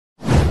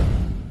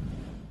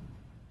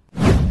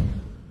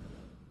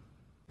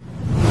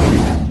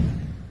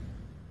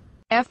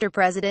after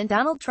President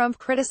Donald Trump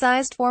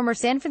criticized former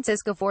San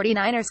Francisco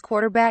 49ers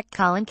quarterback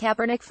Colin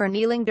Kaepernick for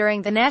kneeling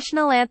during the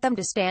national anthem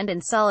to stand in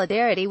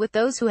solidarity with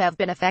those who have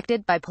been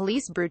affected by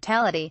police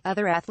brutality.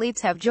 Other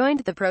athletes have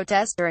joined the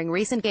protest during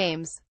recent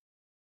games.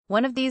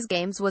 One of these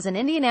games was an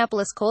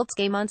Indianapolis Colts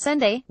game on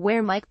Sunday,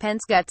 where Mike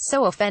Pence got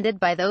so offended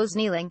by those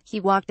kneeling,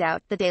 he walked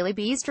out, the Daily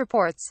Beast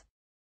reports.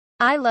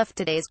 I left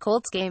today's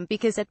Colts game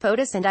because at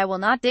POTUS and I will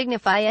not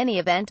dignify any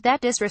event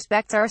that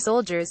disrespects our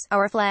soldiers,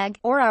 our flag,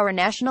 or our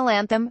national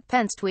anthem,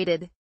 Pence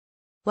tweeted.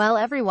 While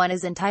everyone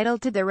is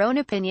entitled to their own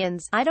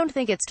opinions, I don't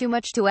think it's too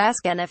much to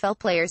ask NFL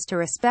players to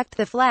respect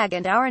the flag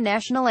and our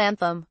national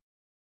anthem.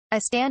 I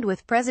stand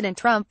with President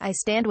Trump, I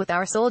stand with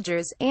our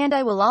soldiers, and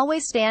I will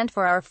always stand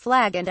for our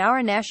flag and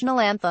our national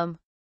anthem.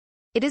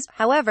 It is,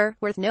 however,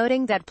 worth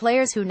noting that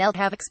players who knelt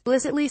have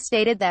explicitly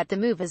stated that the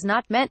move is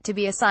not meant to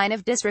be a sign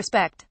of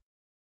disrespect.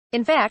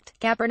 In fact,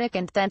 Kaepernick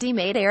and then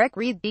teammate Eric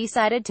Reid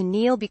decided to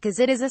kneel because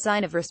it is a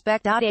sign of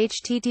respect.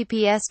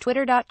 https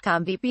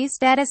twitter.com VP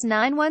status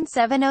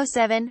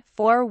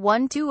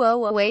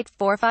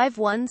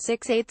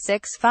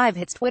 9170741200845168665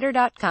 hits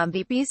twitter.com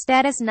VP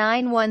status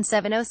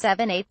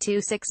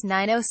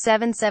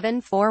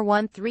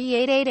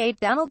 9170782690774138888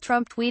 Donald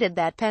Trump tweeted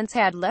that Pence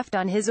had left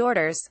on his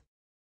orders.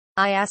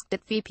 I asked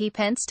at VP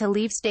Pence to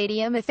leave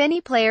stadium if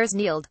any players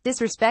kneeled,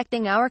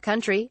 disrespecting our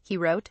country, he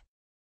wrote.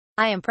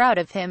 I am proud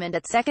of him and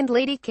at Second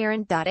Lady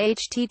Karen.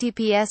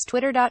 https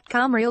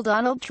twitter.com real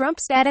Donald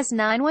Trump status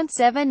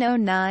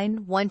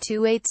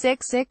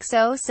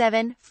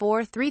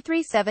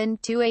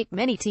 9170912866074333728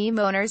 Many team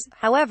owners,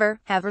 however,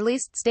 have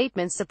released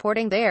statements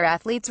supporting their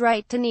athletes'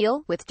 right to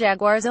kneel, with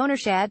Jaguars owner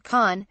Shad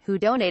Khan, who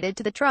donated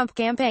to the Trump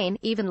campaign,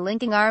 even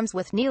linking arms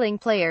with kneeling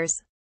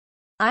players.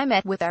 I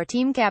met with our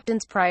team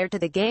captains prior to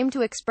the game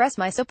to express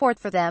my support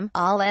for them,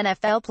 all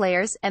NFL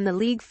players, and the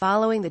league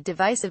following the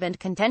divisive and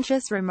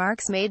contentious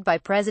remarks made by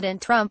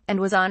President Trump, and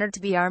was honored to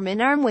be arm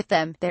in arm with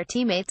them, their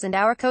teammates and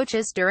our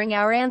coaches during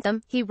our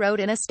anthem, he wrote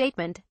in a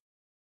statement.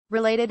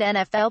 Related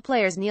NFL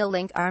players kneel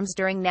link arms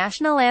during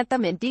national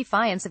anthem in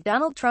defiance of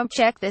Donald Trump.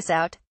 Check this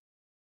out.